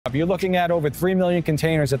You're looking at over 3 million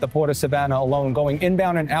containers at the Port of Savannah alone going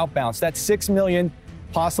inbound and outbound. So that's 6 million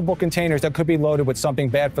possible containers that could be loaded with something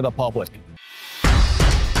bad for the public.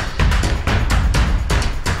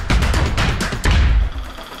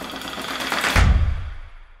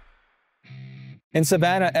 In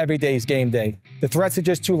Savannah, every day is game day. The threats are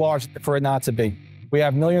just too large for it not to be. We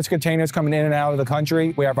have millions of containers coming in and out of the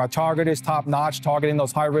country. We have our targeters top-notch targeting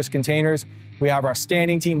those high-risk containers. We have our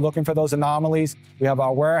scanning team looking for those anomalies. We have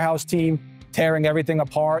our warehouse team tearing everything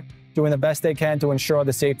apart, doing the best they can to ensure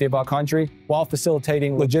the safety of our country while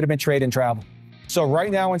facilitating legitimate trade and travel. So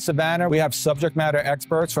right now in Savannah, we have subject matter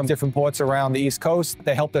experts from different ports around the East Coast.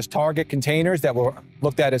 They helped us target containers that were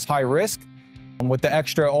looked at as high risk. With the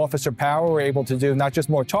extra officer power, we're able to do not just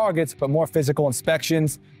more targets, but more physical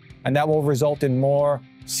inspections, and that will result in more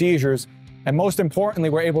seizures. And most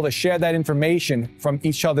importantly, we're able to share that information from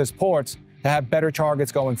each other's ports to have better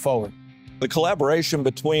targets going forward. The collaboration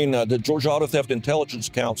between the Georgia Auto Theft Intelligence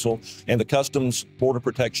Council and the Customs Border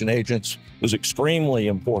Protection agents was extremely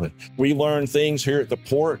important. We learned things here at the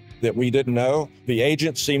port that we didn't know. The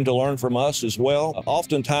agents seem to learn from us as well.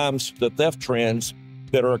 Oftentimes, the theft trends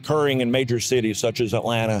that are occurring in major cities such as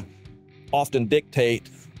Atlanta often dictate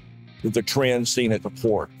the trends seen at the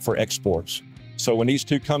port for exports. So when these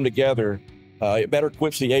two come together, it better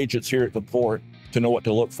equips the agents here at the port to know what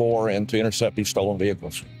to look for and to intercept these stolen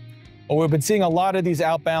vehicles. Well, we've been seeing a lot of these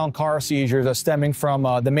outbound car seizures are stemming from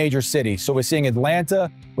the major cities. So we're seeing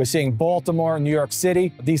Atlanta, we're seeing Baltimore, New York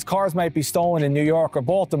City. These cars might be stolen in New York or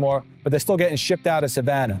Baltimore, but they're still getting shipped out of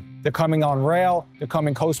Savannah. They're coming on rail, they're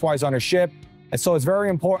coming coastwise on a ship. And so it's very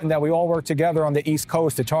important that we all work together on the East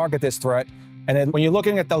Coast to target this threat. And then when you're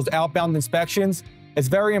looking at those outbound inspections, it's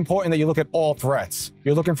very important that you look at all threats.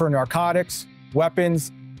 You're looking for narcotics,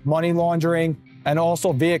 weapons, money laundering, and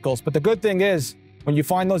also vehicles. But the good thing is, when you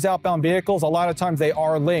find those outbound vehicles, a lot of times they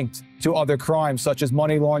are linked to other crimes such as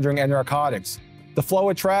money laundering and narcotics. The flow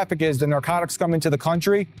of traffic is the narcotics come into the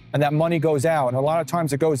country and that money goes out. And a lot of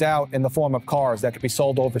times it goes out in the form of cars that could be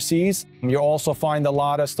sold overseas. And you also find a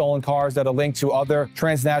lot of stolen cars that are linked to other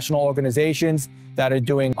transnational organizations that are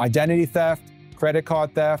doing identity theft, credit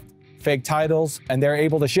card theft, fake titles, and they're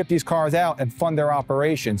able to ship these cars out and fund their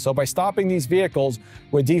operations. So by stopping these vehicles,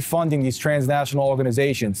 we're defunding these transnational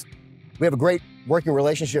organizations. We have a great working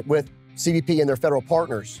relationship with CBP and their federal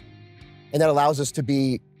partners, and that allows us to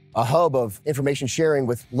be a hub of information sharing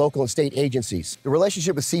with local and state agencies. The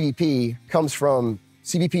relationship with CBP comes from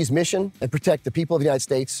CBP's mission to protect the people of the United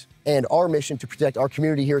States and our mission to protect our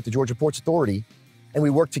community here at the Georgia Ports Authority. And we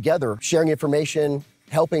work together, sharing information,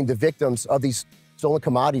 helping the victims of these stolen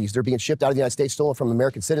commodities. They're being shipped out of the United States, stolen from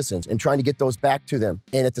American citizens, and trying to get those back to them.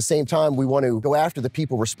 And at the same time, we want to go after the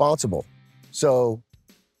people responsible. So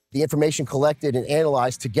the information collected and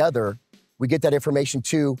analyzed together, we get that information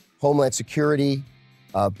to Homeland Security,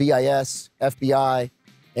 BIS, FBI,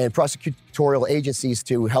 and prosecutorial agencies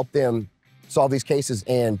to help them solve these cases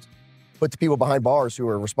and put the people behind bars who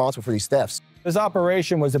are responsible for these thefts. This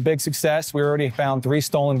operation was a big success. We already found 3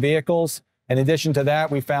 stolen vehicles. In addition to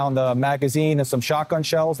that, we found a magazine and some shotgun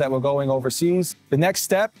shells that were going overseas. The next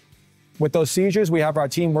step with those seizures, we have our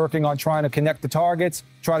team working on trying to connect the targets,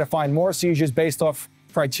 try to find more seizures based off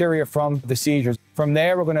criteria from the seizures. From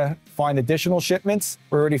there, we're going to find additional shipments.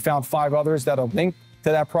 We already found 5 others that are linked to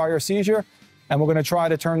that prior seizure, and we're going to try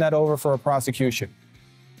to turn that over for a prosecution.